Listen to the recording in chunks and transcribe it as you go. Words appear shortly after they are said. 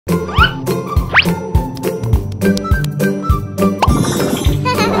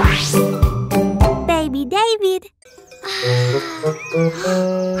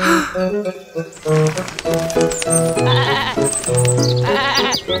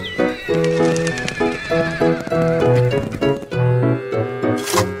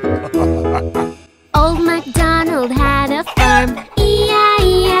Old MacDonald had a farm,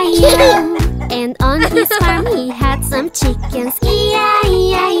 E-I-E-I-O. And on his farm he had some chickens,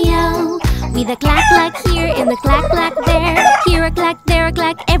 E-I-E-I-O. With a clack clack here and a clack clack there, here a clack, there a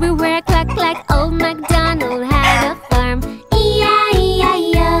clack, everywhere a clack clack. Old MacDonald had a farm,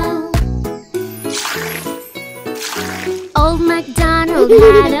 E-I-E-I-O. Old MacDonald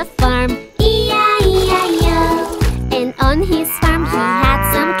had a farm, E-I-E-I-O. And on his farm he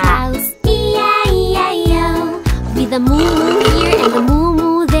had some cows, E-I-E-I-O. With a moo-moo here and a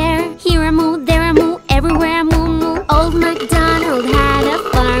moo-moo there, here a moo, there a moo, everywhere a moo-moo. Old MacDonald had a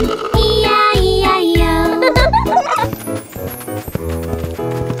farm, E-I-E-I-O.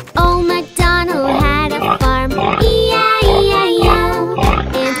 Old MacDonald had a farm, E-I-E-I-O.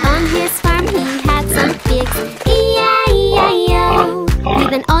 And on his farm he had some pigs, E-I-E-I-O.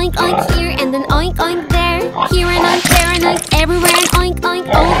 With an oink oink here and an oink oink there, here an oink, there an oink, everywhere an oink oink.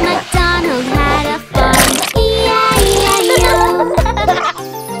 Old MacDonald had a farm, E-I-E-I-O.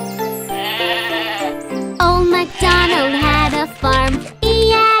 Old MacDonald had a farm,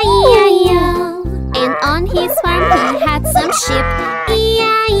 E-I-E-I-O. And on his farm he had some sheep,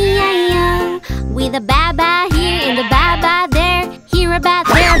 E-I-E-I-O. With a ba-ba here and a ba-ba there, here a ba,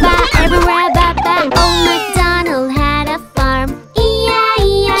 there a ba, everywhere a ba-ba. Old MacDonald had a farm,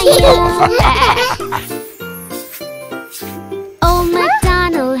 E-I-E-I-O. Old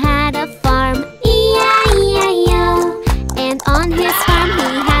MacDonald had a farm, E-I-E-I-O. And on his farm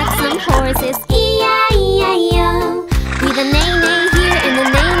he had some horses, E-I-E-I-O. With a neigh-neigh here and a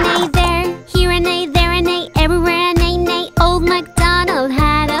neigh-neigh there, here a neigh, there a neigh, everywhere a neigh-neigh. Old MacDonald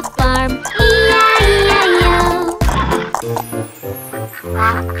had a farm, E-I-E-I-O.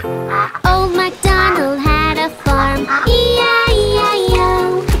 Old MacDonald had a farm,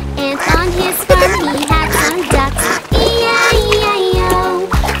 E-I-E-I-O. And on his farm he had some ducks, E-I-E-I-O.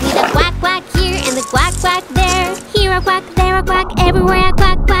 With a quack quack here and a quack quack there, here a quack, there a quack, everywhere a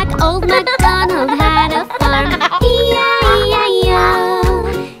quack quack. Old MacDonald had a farm, E-I-E-I-O.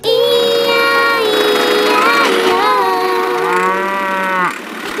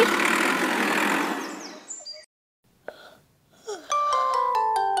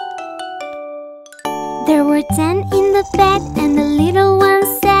 There were 10 in the bed and the little one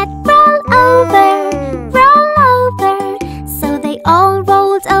said, roll over, roll over. So they all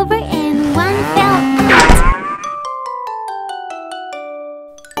rolled over and one fell out.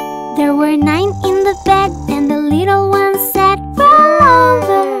 There were 9 in the bed and the little one said, roll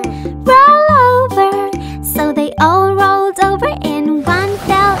over, roll over. So they all rolled over and one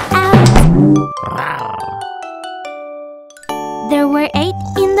fell out. There were 8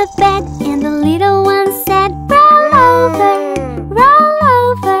 in the bed and the little one said, roll over, roll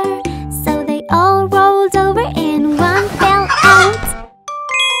over. So they all rolled over and one fell out.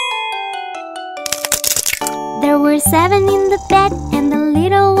 There were 7 in the bed and the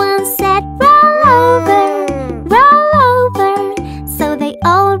little one said, roll over, roll over. So they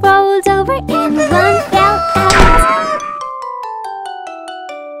all rolled over and one fell out.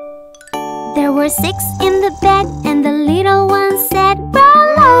 There were 6 in the bed and the little one said,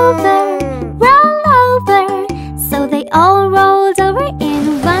 roll over, roll over. So they all rolled over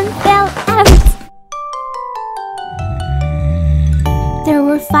and one fell out. There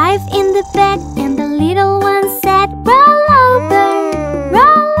were 5 in the bed and the little one said, roll over,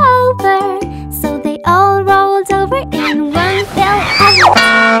 roll over. So they all rolled over and one fell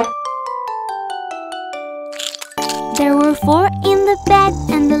out. There were 4 in the bed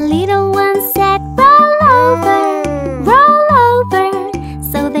and the little one said, roll over, roll over.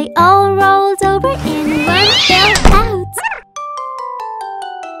 So they all rolled over and one fell out.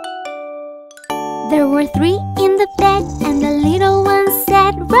 There were 3 in the bed and the little one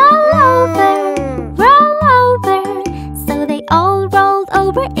said, roll over, roll over. So they all rolled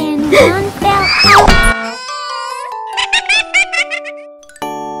over and one fell out.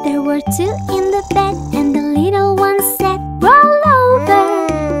 There were 2 in the bed and the little one said, roll over,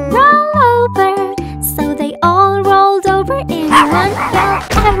 roll over. So they all rolled over and one fell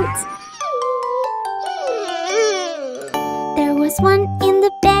out. There was 1 in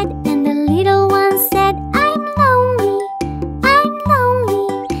the bed and the little one said, I'm lonely, I'm lonely.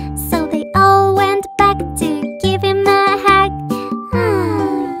 So they all went back to give him a hug.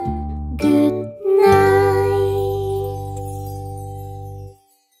 Good night.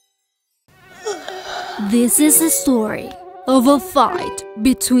 This is a story of a fight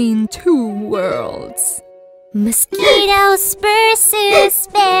between 2 worlds. Mosquitoes versus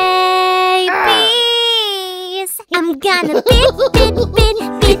babies. I'm gonna bit, bit, bit,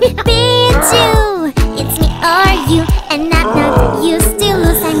 bit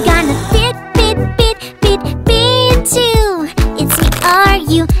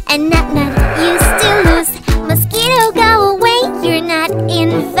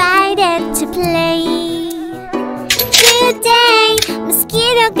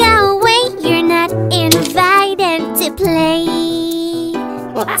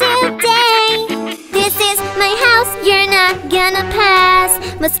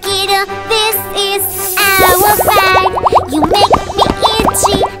Mosquito, this is our fight. You make me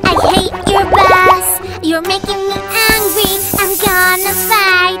itchy, I hate your buzz. You're making me angry, I'm gonna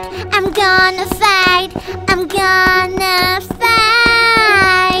fight. I'm gonna fight, I'm gonna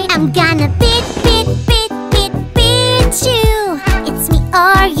fight. I'm gonna beat you. It's me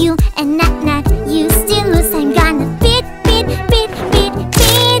or you, and not you still lose. I'm gonna beat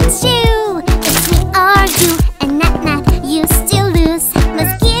you. It's me or you, and not you still lose.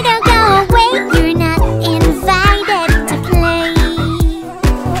 Mosquito, go away, you're not invited to play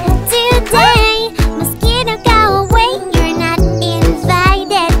today. Mosquito, go away, you're not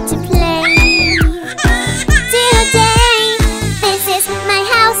invited to play today. This is my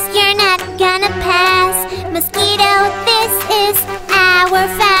house, you're not gonna pass. Mosquito, this is our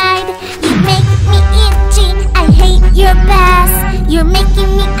fight. You make me itchy, I hate your buzz. You're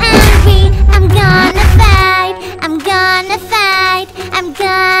making me angry, I'm gonna fight. I'm gonna fight, I'm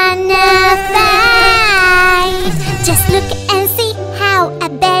gonna fight. Just look and see how a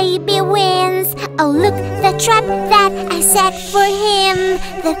baby wins. Oh look, the trap that I set for him.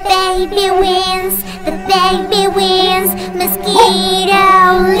 The baby wins, the baby wins. Mosquito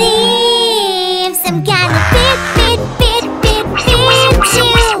leaves. I'm gonna beat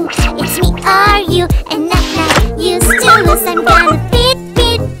you. It's me or you, and not you still lose. I'm gonna beat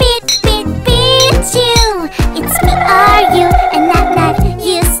you. It's me or you, and not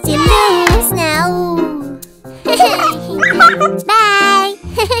you still lose now. Bye.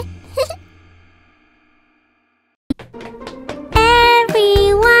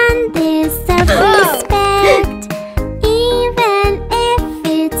 Everyone deserves respect, even if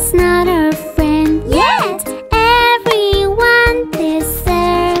it's not our friend yet. Everyone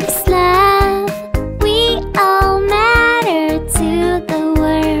deserves love. We all matter to the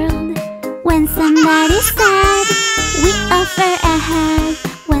world. When somebody's sad, we offer a hug.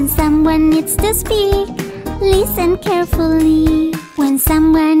 When someone needs to speak, listen carefully. When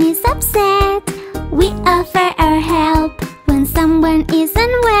someone is upset, we offer our help. When someone is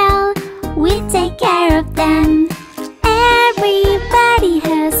unwell, we take care of them. Everybody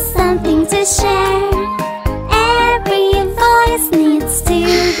has something to share. Every voice needs to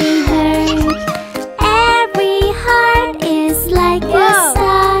be heard. Every heart is like a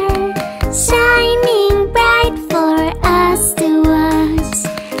star, shining bright for us to watch.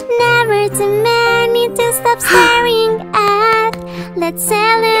 Never too many to stop staring at. Let's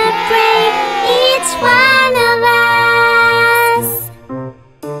celebrate each one of us.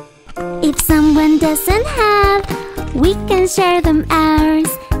 If someone doesn't have, we can share them ours.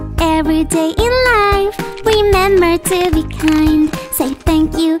 Every day in life, remember to be kind. Say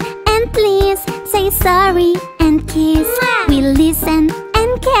thank you and please. Say sorry and kiss. We listen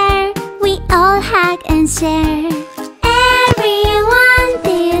and care. We all hug and share. Everyone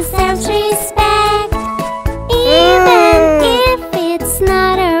deserves respect, even if it's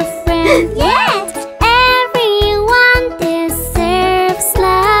not our friend yet. Everyone deserves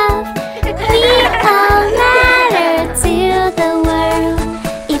love. We all matter to the world.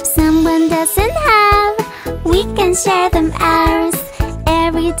 If someone doesn't have, we can share them ours.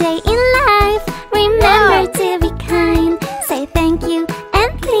 Every day in life, remember to be kind. Say thank you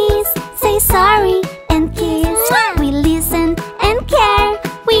and please. Say sorry and kiss. We listen and care.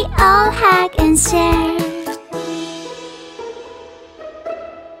 We all hug and share.